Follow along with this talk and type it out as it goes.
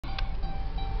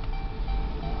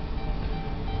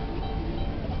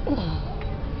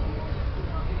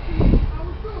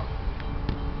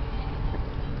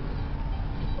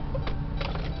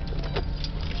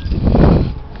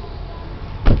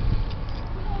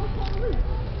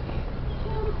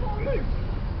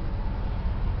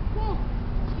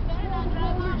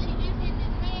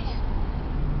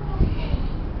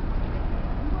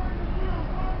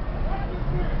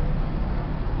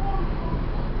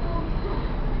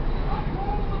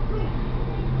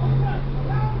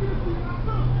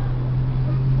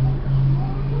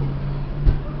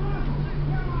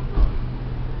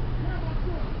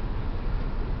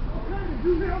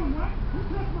You hear him, right? You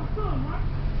touched my son, right?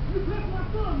 You touched my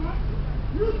son, right?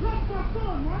 You touched my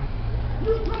son, right?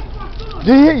 You touched my son.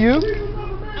 Did he hit you? I don't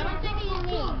think he hit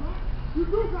me. You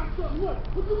do got something. What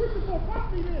you looking for? Pop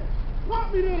me there.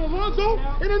 Pop me there, Alonzo.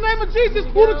 In the name of Jesus,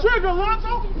 pull the trigger,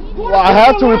 Alonzo. Well, I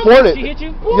have to report it. She hit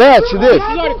you? Yeah, she did.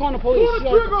 She's already calling the police. She's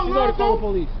already calling the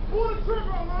police. Pull the trigger,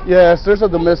 Alonzo. Yes, there's a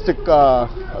domestic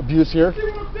abuse here. See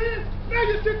what I'm saying? Now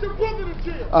you sent your brother to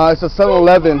jail. It's a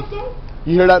 7-Eleven.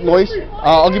 You hear that noise?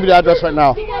 I'll give you the address right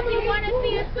now. Because you want to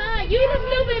see your son. You the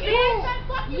stupid bitch.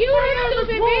 You the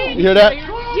stupid bitch. You hear that? You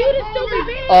the stupid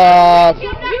bitch.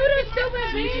 You the stupid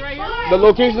bitch. The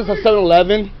location is a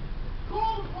 7-Eleven.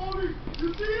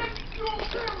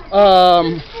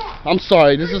 I'm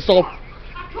sorry. This is so.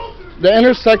 The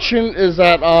intersection is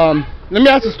at. Let me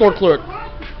ask the store clerk.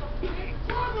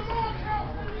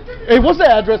 Hey, what's the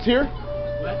address here?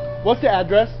 What? What's the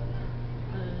address?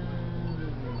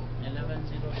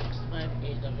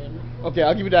 11065 Okay,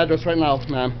 I'll give you the address right now,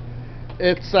 ma'am.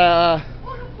 It's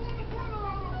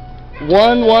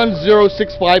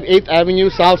 11065 8th Avenue,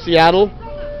 South Seattle.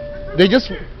 They just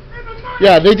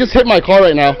hit my car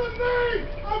right now.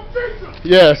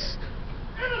 Yes.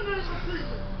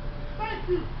 Thank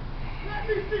you. Let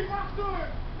me see my son.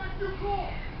 Like you call.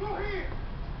 Go ahead.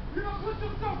 You don't put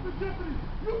yourself in jeopardy.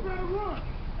 You better run.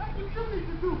 That's what you need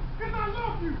to do. Because I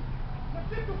love you. Now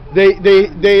get the fuck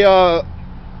They I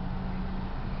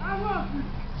love you.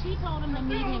 She told him to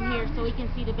meet him here so he can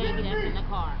see the baby that's in the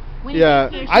car. When he Yeah,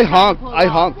 gets here, I she tried to pull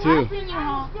honked off. too. I seen you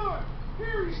honk.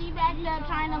 She backed up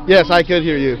trying to Yes, leave. I could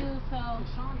hear you. So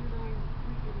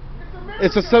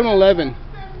It's a 7-Eleven.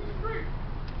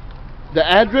 The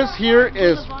address here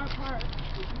is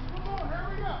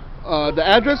the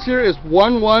address here is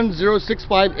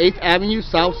 11065 8th Avenue,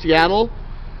 South Seattle,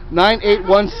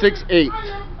 98168.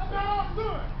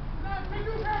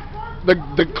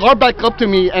 The car backed up to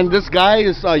me, and this guy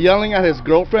is yelling at his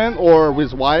girlfriend or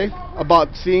his wife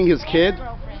about seeing his kid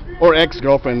or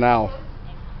ex-girlfriend now.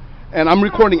 And I'm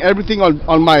recording everything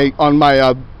on my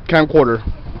camcorder.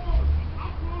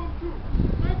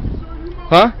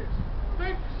 Huh?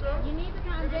 you need to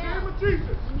calm down.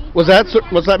 Was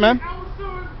that ma'am?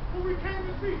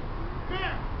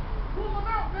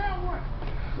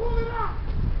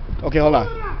 Okay, hold on.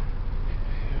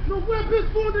 No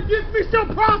weapons formed against me shall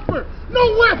prosper.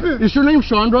 No weapons. Is your name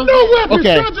Chandra? No weapons.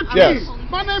 Okay. Chandra Yes. King.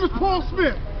 My name is Paul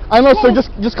Smith. I know, sir.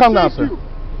 Just calm down, Thank sir. you.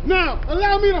 Now,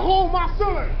 allow me to hold my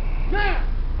son. Now,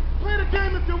 play the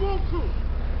game if you want to.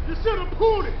 You should have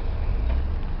pulled it.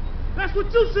 That's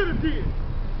what you should have did.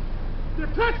 You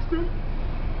touched him.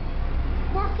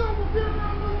 My son will be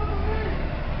around with another man.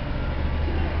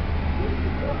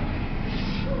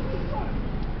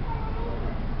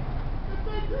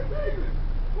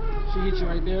 She hit you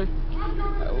right there?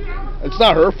 It's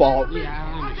not her fault. Yeah,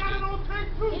 I understand.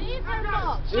 It is her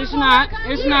fault. It's not.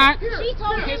 It's not. She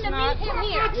told him It's to not. meet him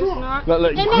here. It's not. You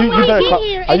when he better get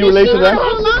here, are you and related to them? it's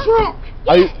Pop the trunk.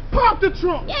 Are you? Pop the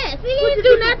trunk. Yes, he didn't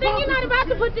do nothing. You're not about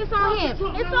to put this on him.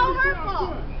 It's all her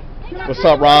fault. What's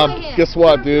up, Rob? Guess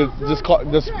what, dude? This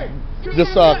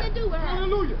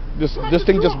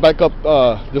thing just backed up.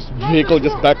 This vehicle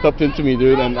just backed up into me,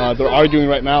 dude, and they're arguing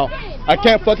right now. I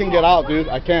can't fucking get out, dude.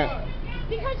 I can't.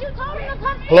 Because you told him to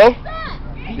come see Hello? his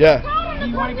son. Yeah.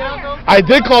 You You want to get out though? I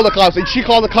did call the cops, and she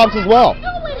called the cops as well. I'm his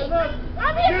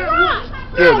mom.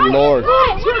 Good Lord. What I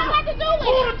got to do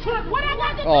with it? What I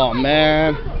got to do Oh with it?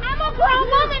 man. I'm a grown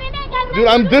woman and ain't got Dude,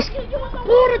 I'm this.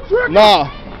 Pull the trigger. Nah.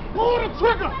 Pull the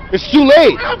trigger. It's too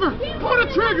late. Ever. Pull the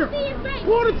trigger.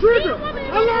 Pull the trigger.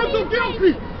 Alonzo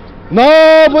guilty.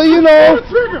 No, but you Pull know. the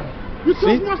trigger. You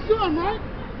See? touched my son, right?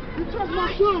 You touched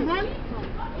my son, right?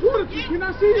 Pull the trigger. Can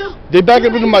I see him? They back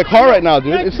up into my car right now,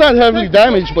 dude. It's not heavily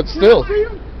damaged, but still. Get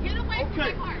away from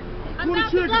my car. I'm Pull the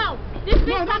about to trigger. go. This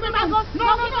bitch talking about go get my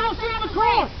sit in the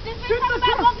car. This Sit bitch in the talking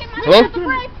car. about go get my Hello?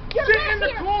 Get Sit back in the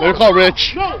here. car. Let me call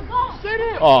Rich. No, stay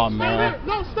there. Oh, Stay man. there.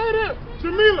 No, stay there.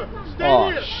 Jamila, stay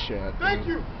Oh, there. shit, Thank dude.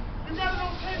 you. You got it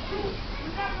on tape too. You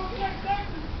got it on tape. Thank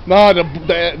you. No,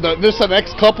 there's an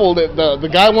ex-couple that the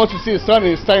guy wants to see his son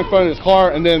and he's standing in front of his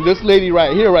car, and then this lady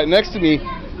right here, right next to me,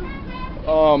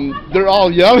 they're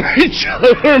all yelling at each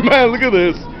other. Man, look at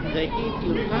this. They hit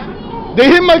you, huh? They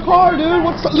hit my car, dude.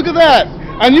 Look at that.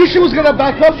 I knew she was gonna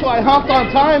back up, so I hopped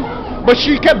on time, but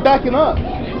she kept backing up.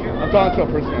 I'm talking to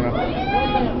a person right now.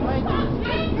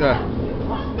 Yeah.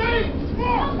 Stay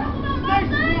smart. Stay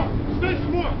smart. Stay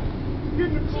smart.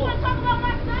 Get in the car.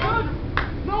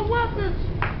 No weapons.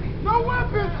 No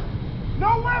weapons.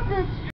 No weapons.